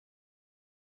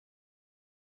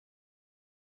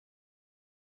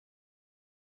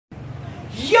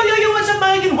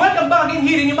mga yun, welcome back again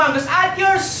here in Humongous at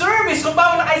your service. Kung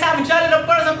bago na kayo sa aming channel, of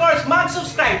course,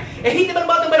 mag-subscribe. hit the bell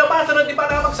button below para sa notification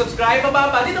para mag-subscribe.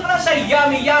 Baba, dito ka na sa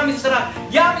Yummy Sarap.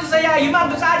 Yummy Saya,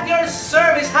 Humongous at your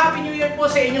service. Happy New Year po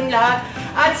sa inyong lahat.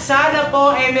 At sana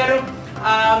po,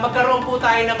 magkaroon po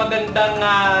tayo ng magandang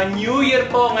New Year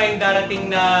po ngayong darating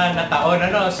na taon.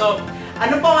 So,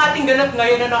 ano po ang ating ganap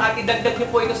ngayon? At idagdag niyo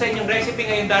po ito sa inyong recipe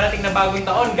ngayong darating na bagong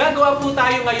taon. Gagawa po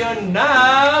tayo ngayon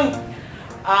ng...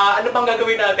 ano bang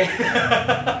gagawin natin?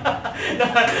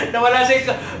 Nawala sa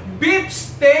isa. Beef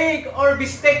steak or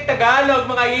Bistek Tagalog,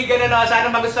 mga igan.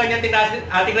 Sana magustuhan niyo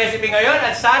ating recipe ngayon.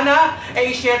 At sana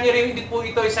i-share niyo rin din po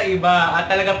ito sa iba. At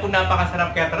talaga po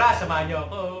napakasarap. Kaya tara, samahan niyo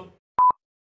ako.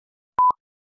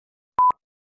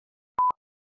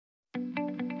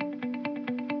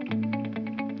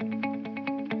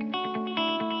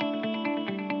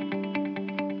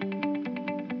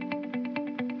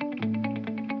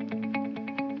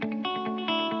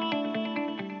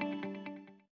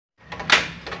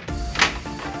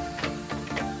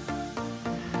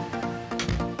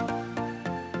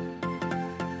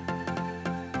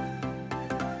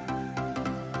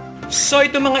 So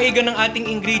ito mga iga ng ating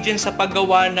ingredients sa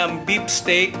paggawa ng beef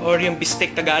steak or yung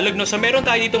Bistek Tagalog. So meron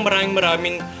tayo dito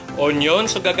maraming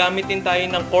onion. So gagamitin tayo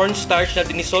ng cornstarch na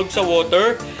dinisolve sa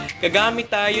water.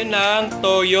 Gagamit tayo ng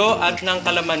toyo at ng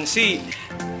kalamansi.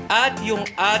 At yung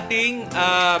ating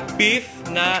beef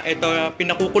na ito,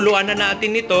 pinakukuluan na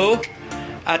natin ito.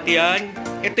 At yan,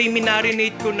 ito yung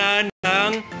minarinate ko na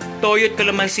ng toyo at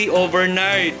kalamansi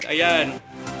overnight. Ayan.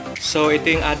 So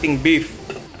ito yung ating beef.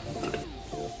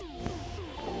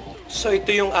 So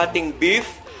ito yung ating beef.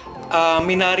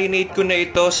 Minarinate ko na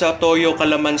ito sa toyo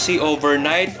kalamansi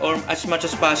overnight or as much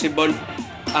as possible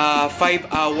 5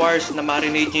 hours na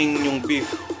marinating yung beef.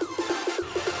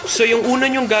 So yung una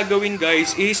nyong gagawin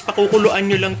guys is pakukuluan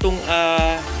nyo lang tong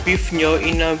beef nyo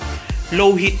in a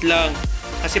low heat lang.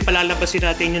 Kasi palalabasin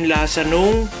natin yung lasa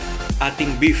nung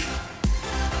ating beef.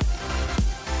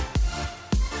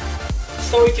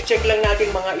 So, i-check lang natin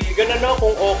mga igan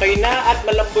kung okay na at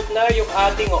malambot na yung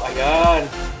ating, ayan.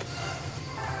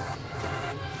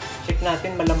 Check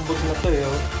natin, malambot na to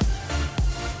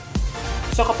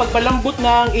So, kapag malambot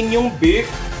na ang inyong beef,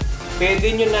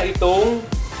 pwede nyo na itong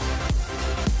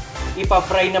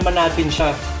ipa-fry naman natin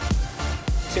siya.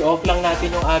 Kasi off lang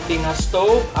natin yung ating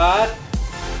stove at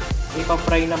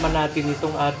ipa-fry naman natin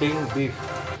itong ating beef.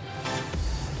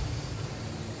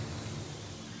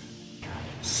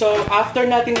 So, after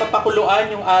natin mapakuluan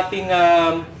yung ating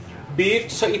beef,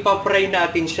 so ipa-fry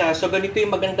natin siya. So, ganito yung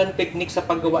magandang technique sa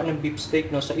paggawa ng beef steak.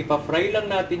 So, ipa-fry lang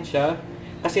natin siya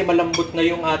kasi malambot na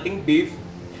yung ating beef.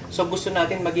 So, gusto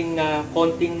natin maging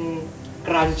konting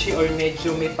crunchy or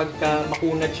medyo may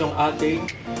pagka-makunat yung ating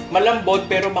malambot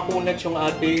pero makunat yung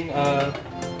ating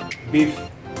beef.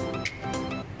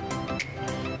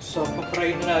 So,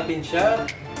 pa-fry na natin siya.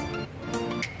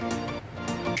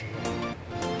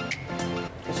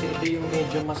 Ito yung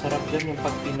medyo masarap dyan yung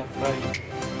pag pina-fry.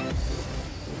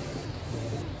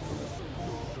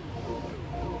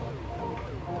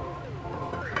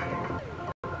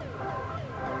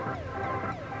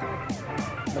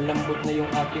 Malambot na yung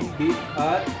ating beef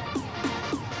at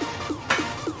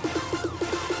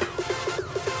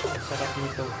sarap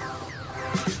nito.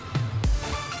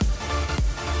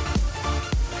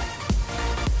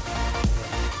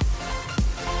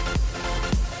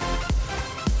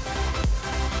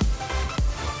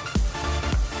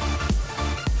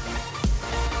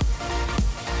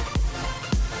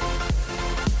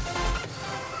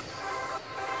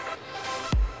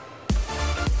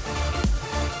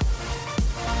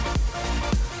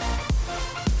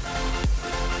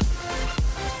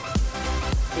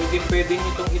 Pwede nyo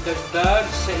itong idagdag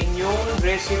sa inyong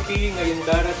recipe ngayong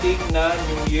darating na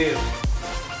New Year.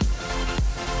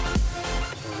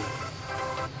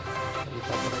 So,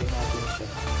 ipapray natin siya.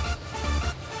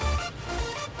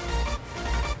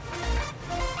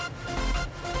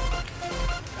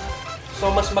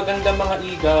 So, mas maganda mga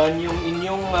igan, yung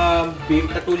inyong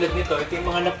beef, katulad nito, ito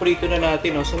yung mga naprito na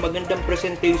natin. So, magandang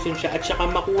presentation siya at saka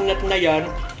makunat na yan,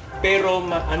 pero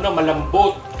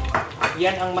malambot.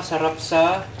 Yan ang masarap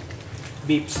sa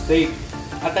beef steak.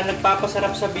 At ang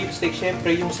nagpapasarap sa beef steak,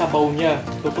 syempre yung sabaw niya.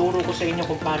 Tuturo ko sa inyo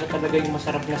kung paano talaga yung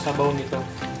masarap na sabaw nito.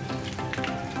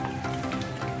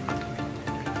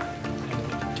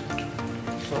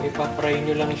 So, ipa-fry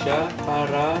nyo lang siya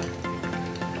para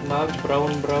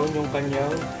mag-brown-brown yung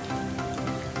kanyang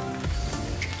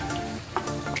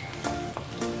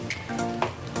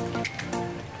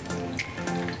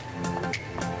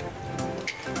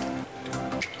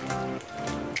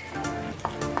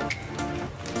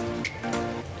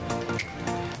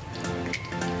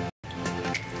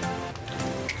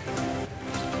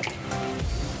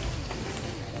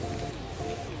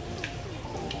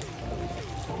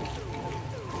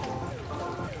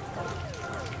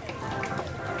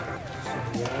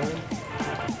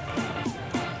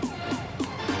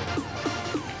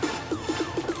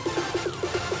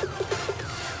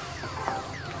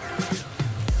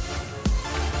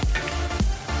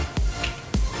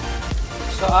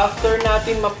So after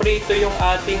natin maprito yung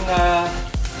ating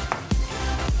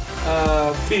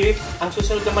beef, ang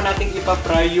susunod naman natin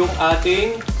ipa-fry yung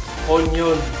ating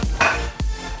onion.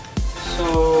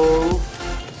 So,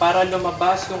 para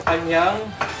lumabas yung kanyang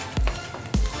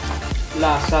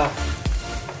lasa.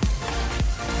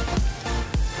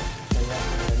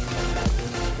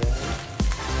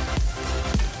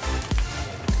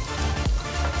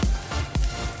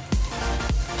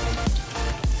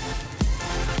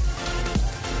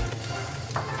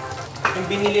 Yung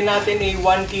binili natin ay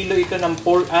 1 kilo ito ng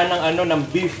ng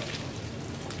beef.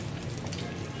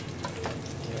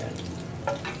 Ayan.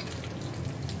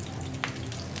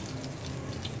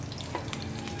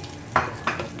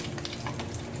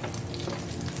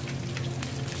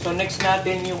 So next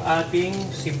natin yung ating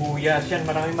sibuyas. Yan,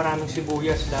 maraming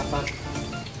sibuyas dapat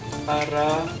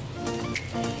para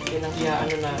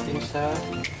ano natin sa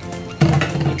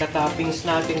ita-toppings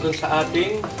natin dun sa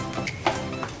ating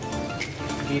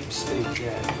beef steak.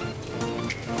 Yan.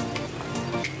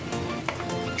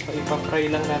 So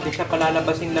ipa-fry lang natin siya,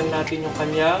 palalabasin lang natin yung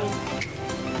kanyang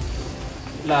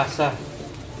lasa.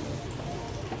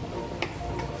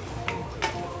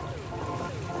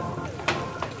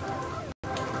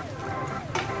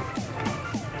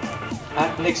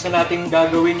 At next na natin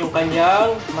gagawin yung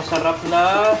kanyang masarap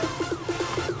na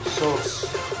sauce,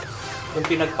 yung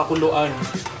pinagpakuluan.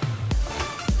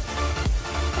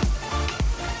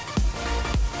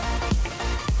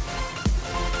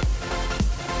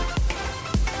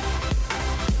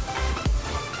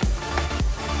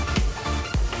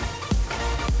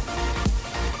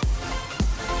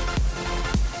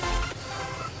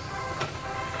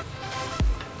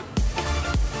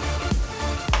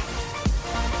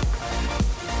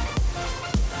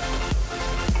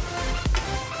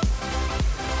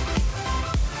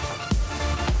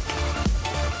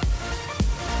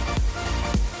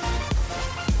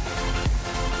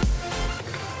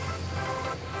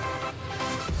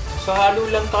 So halo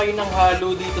lang tayo ng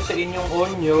halo dito sa inyong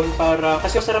onion para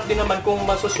kasi masarap din naman kung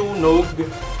masusunog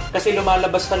kasi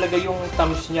lumalabas talaga yung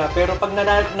thumbs niya. Pero pag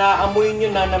naamoy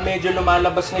niyo na medyo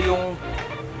lumalabas na yung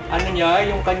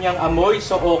yung kanyang amoy,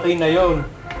 so okay na 'yon.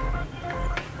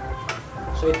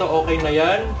 So ito okay na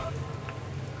 'yan.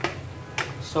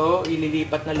 So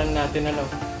ililipat na lang natin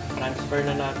transfer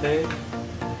na natin.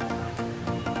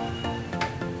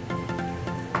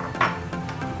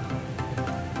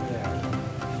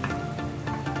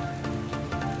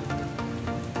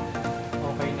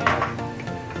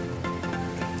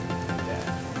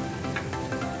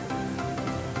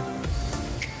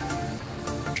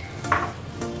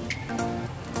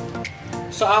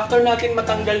 So after natin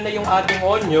matanggal na yung ating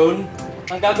onion,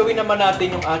 ang gagawin naman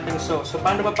natin yung ating sauce. So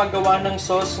paano ba paggawa ng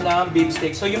sauce ng beef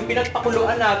steak? So yung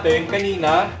pinagpakuluan natin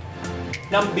kanina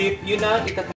ng beef, yun na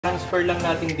ita-transfer lang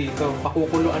natin dito.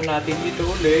 Pakukuluan natin dito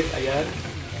ulit, ayan.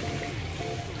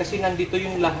 Kasi nandito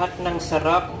yung lahat ng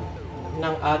sarap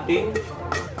ng ating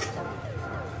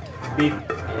beef.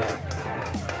 Ayan.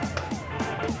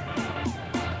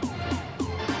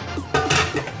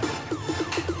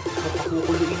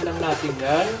 Kukuluin lang natin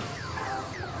yan.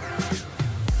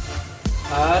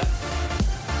 At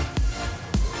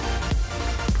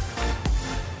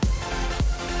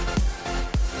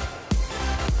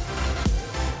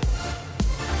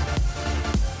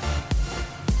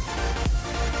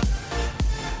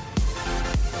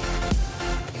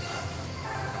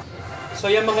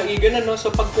so yan mga igan, so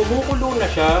pag kumukulo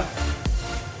na siya,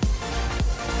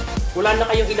 wala na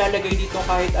kayong ilalagay dito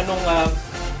kahit anong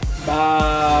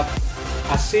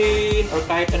asin or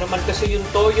kahit ano man, kasi yung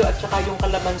toyo at saka yung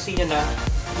kalamansi niya na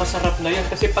masarap na yun.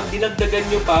 Kasi pag dinagdagan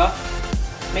nyo pa,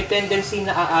 may tendency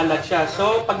na aalat siya.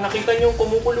 So pag nakita nyo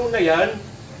kumukulo na yan,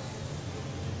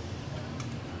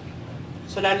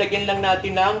 so lalagyan lang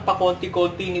natin ng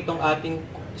pakonti-konti nitong ating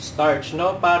starch,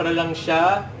 para lang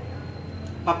siya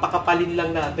papakapalin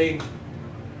lang natin.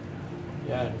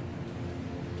 Yan.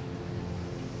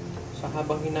 So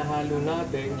habang hinahalo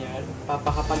natin yan,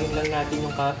 papakapalin lang natin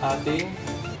yung ating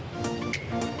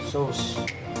sauce.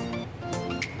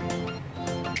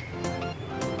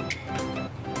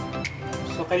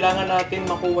 So kailangan natin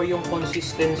makuha yung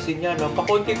consistency niya,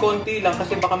 pakonti-konti lang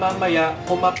kasi baka mamaya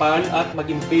kumapal at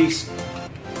maging paste.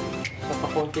 So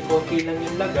pakonti-konti lang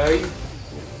yung lagay.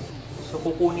 So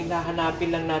kukunin na, hanapin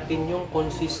lang natin yung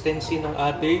consistency ng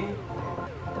ating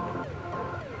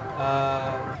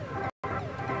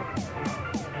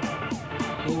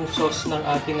yung sauce ng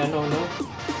ating So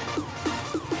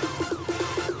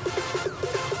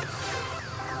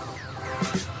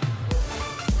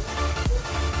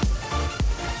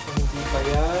hindi pa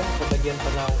yan, palagyan pa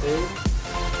natin.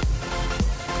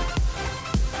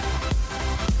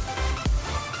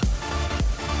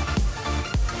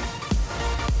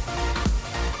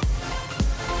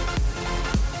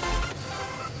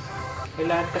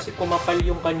 Yan, kasi kumapal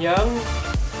yung kanyang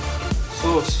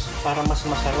sauce para mas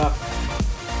masarap.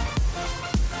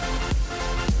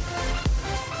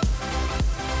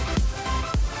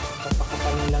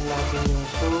 Papakapanin lang natin yung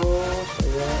sauce.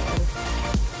 Ayan.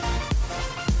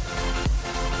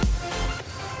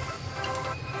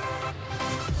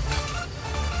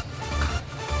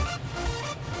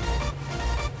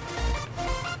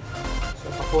 So,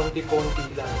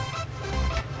 pakunti-kunti lang.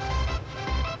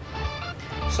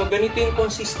 So, ganito yung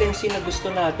consistency na gusto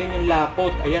natin, yung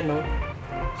lapot. Ayan, no?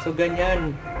 So,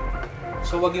 ganyan.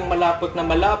 So, wag yung malapot na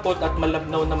malapot at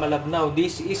malabnaw na malabnaw.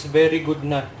 This is very good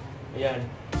na. Ayan.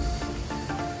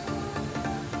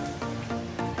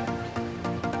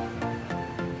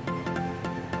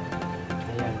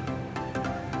 Ayan.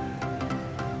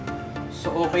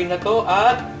 So, okay na to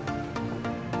at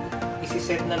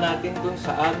isi-set na natin dun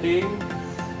sa ating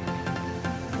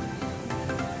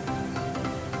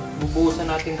bubuhusan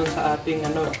natin doon sa ating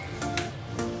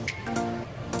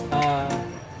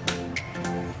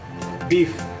beef.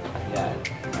 Ayan.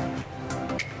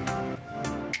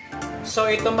 So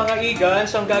ito mga igan,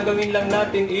 so ang gagawin lang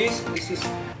natin is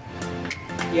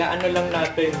iaano lang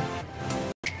natin.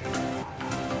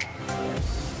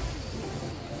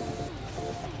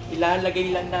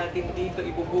 Ilalagay lang natin dito,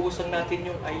 ibubuhusan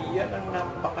natin yung ayan ang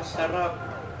napakasarap.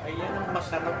 Ayan ang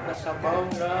masarap na sabaw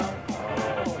na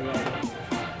ayan.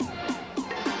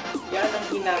 Yan ang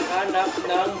hinahanap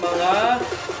ng mga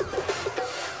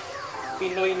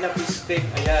Pinoy na bistek.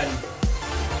 Ayan.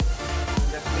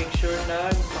 Just make sure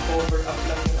na ma-cover up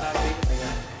lang yung ating.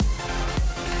 Ayan.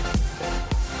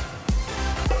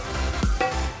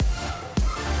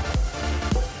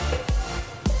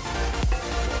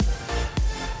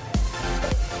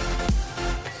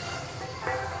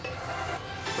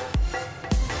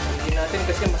 Hindi natin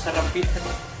kasi masarap yan.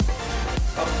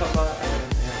 Para sa mga ayan.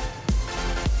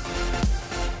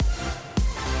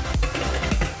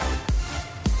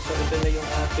 Ito na yung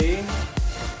ating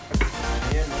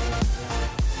ayan,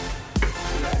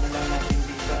 ano lang natin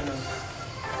dito,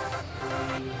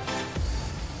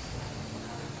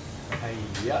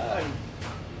 ayan,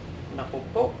 naku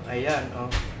po, ayan,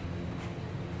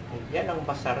 ayan ang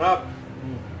masarap.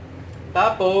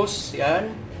 Tapos,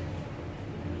 yan,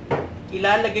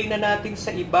 ilalagay na natin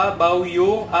sa ibabaw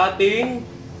yung ating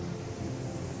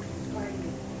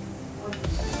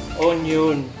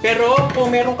onion. Pero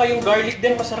kung meron kayong garlic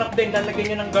din, masarap din.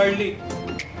 Lalagyan nyo ng garlic.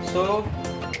 So,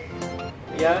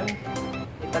 ayan.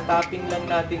 Itatapping lang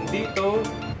natin dito.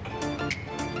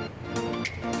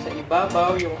 Sa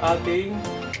ibabaw yung ating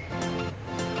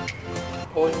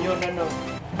onion.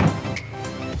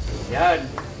 Ayan.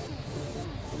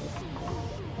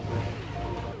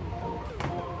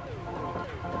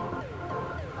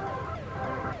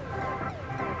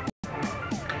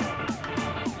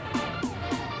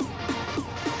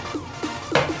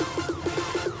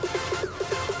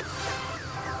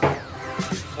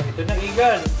 Ito na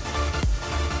igan.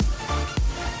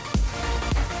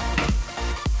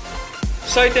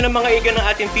 So ito na mga igan ng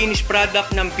ating finished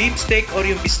product ng beef steak or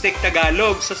yung Bistek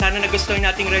Tagalog. So sana nagustuhan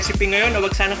nating recipe ngayon.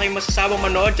 Huwag sana kayong masasawang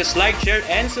manood. Just like, share,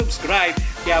 and subscribe.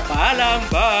 Kaya paalam.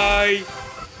 Bye!